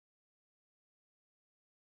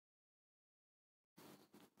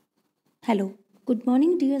Hello, good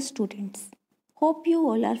morning, dear students. Hope you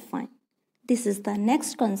all are fine. This is the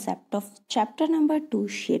next concept of chapter number 2,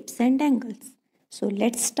 Shapes and Angles. So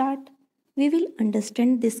let's start. We will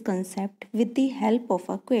understand this concept with the help of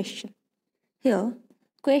a question. Here,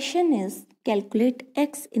 question is calculate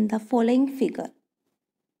x in the following figure.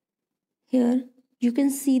 Here you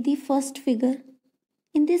can see the first figure.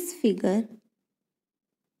 In this figure,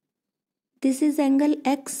 this is angle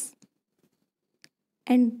x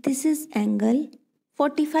and this is angle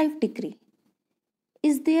 45 degree.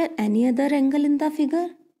 Is there any other angle in the figure?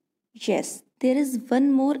 Yes, there is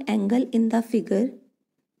one more angle in the figure.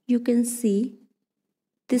 You can see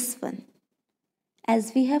this one.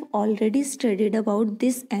 As we have already studied about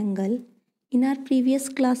this angle in our previous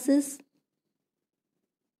classes,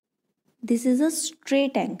 this is a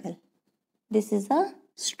straight angle. This is a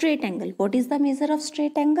straight angle. What is the measure of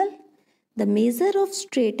straight angle? The measure of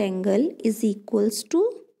straight angle is equals to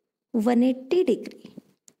 180 degree.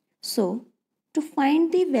 So, to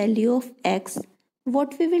find the value of x,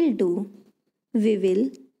 what we will do? We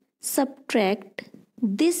will subtract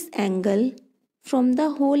this angle from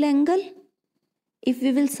the whole angle. If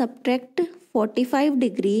we will subtract 45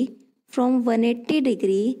 degree from 180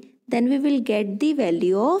 degree, then we will get the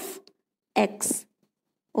value of x.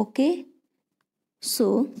 Okay?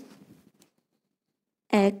 So,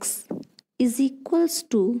 x is equals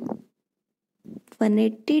to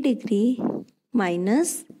 180 degree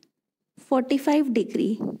minus 45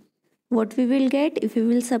 degree. What we will get? If we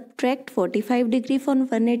will subtract 45 degree from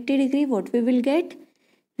 180 degree, what we will get?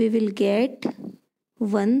 We will get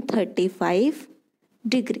 135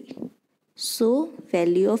 degree. So,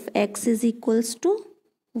 value of x is equals to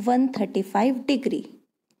 135 degree.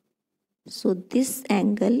 So, this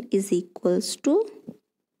angle is equals to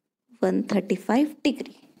 135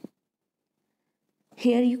 degree.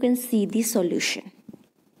 Here you can see the solution.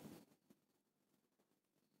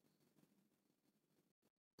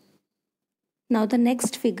 Now the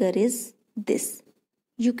next figure is this.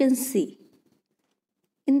 You can see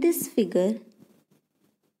in this figure,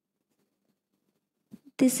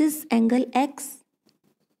 this is angle x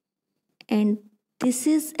and this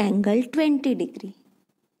is angle 20 degree.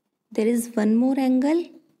 There is one more angle,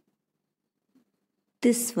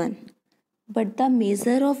 this one. But the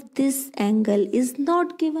measure of this angle is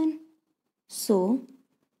not given. So,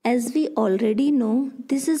 as we already know,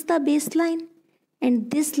 this is the baseline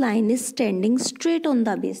and this line is standing straight on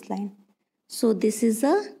the baseline. So, this is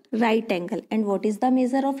a right angle. And what is the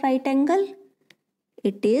measure of right angle?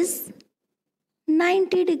 It is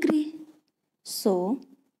 90 degree. So,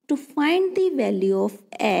 to find the value of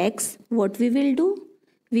x, what we will do?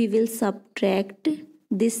 We will subtract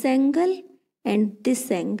this angle and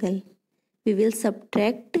this angle. We will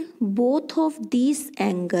subtract both of these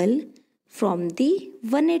angle from the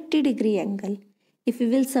 180 degree angle. If we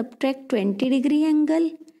will subtract 20 degree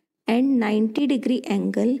angle and 90 degree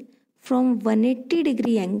angle from 180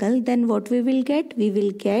 degree angle, then what we will get? We will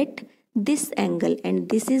get this angle and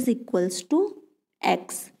this is equals to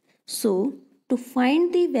x. So, to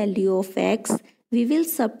find the value of x, we will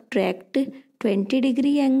subtract 20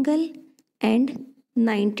 degree angle and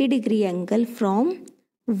 90 degree angle from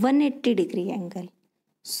 180 degree angle.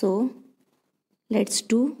 So, let's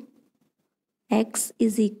do x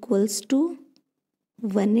is equals to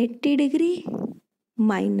 180 degree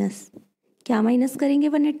minus, क्या minus करेंगे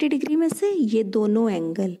 180 degree में से? ये दोनों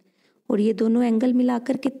angle, और ये दोनों angle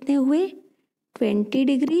मिलाकर कितने हुए? 20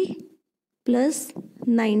 degree plus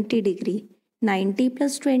 90 degree, 90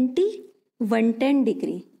 plus 20 110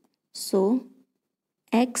 degree. So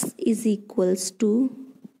x is equals to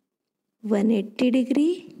 180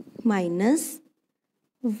 degree minus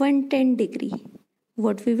 110 degree.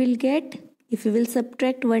 What we will get? If we will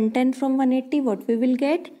subtract 110 from 180, what we will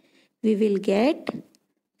get? We will get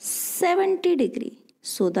 70 degree.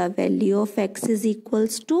 So, the value of x is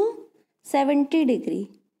equals to 70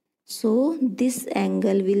 degree. So, this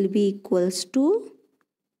angle will be equals to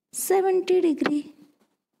 70 degree.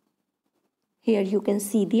 Here you can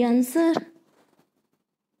see the answer.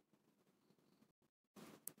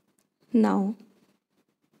 Now,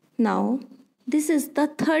 this is the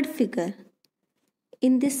third figure.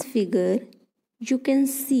 In this figure, you can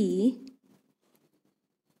see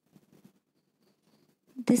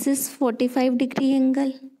this is 45 degree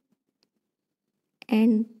angle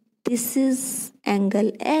and this is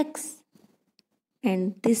angle x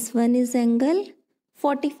and this one is angle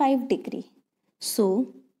 45 degree.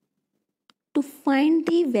 So, to find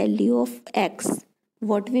the value of x,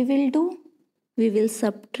 what we will do? We will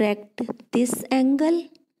subtract this angle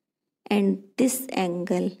and this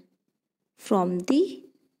angle from the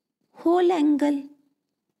whole angle.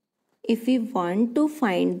 if we want to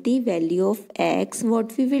find the value of x,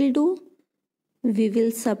 what we will do? We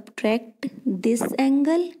will subtract this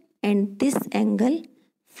angle and this angle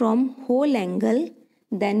from whole angle,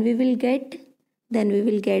 then we will get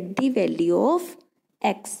the value of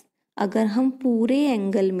x. अगर हम पूरे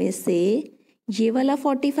angle में से ये वाला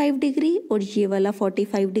 45 degree और ये वाला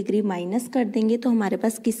 45 डिग्री माइनस कर देंगे तो हमारे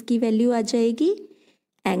पास किसकी वैल्यू आ जाएगी?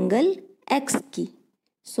 एंगल x की.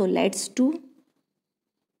 So let's do.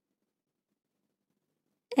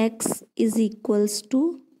 x is equals to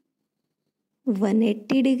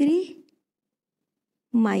 180 degree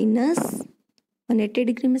minus 180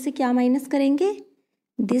 degree में से क्या माइनस करेंगे?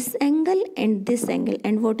 This angle and this angle.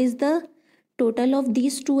 And what is the total of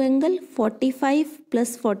these two angle? 45 plus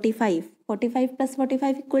 45. 45 plus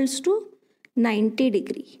 45 equals to 90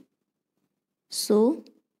 degree. So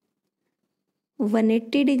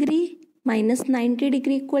 180 degree minus 90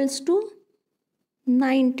 degree equals to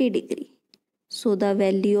 90 degree. So the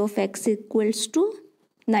value of x equals to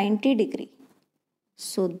 90 degree.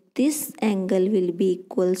 So this angle will be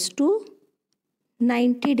equals to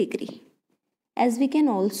 90 degree. As we can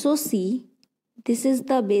also see, this is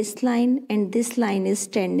the baseline and this line is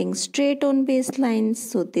standing straight on baseline.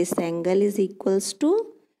 So this angle is equals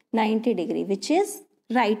to 90 degree, which is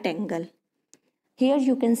right angle. Here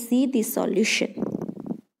you can see the solution.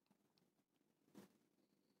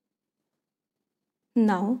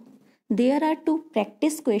 Now there are two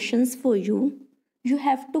practice questions for you. You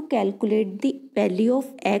have to calculate the value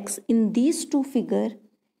of x in these two figures.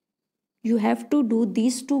 You have to do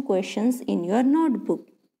these two questions in your notebook.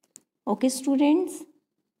 Okay, students?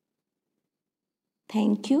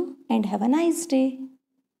 Thank you and have a nice day.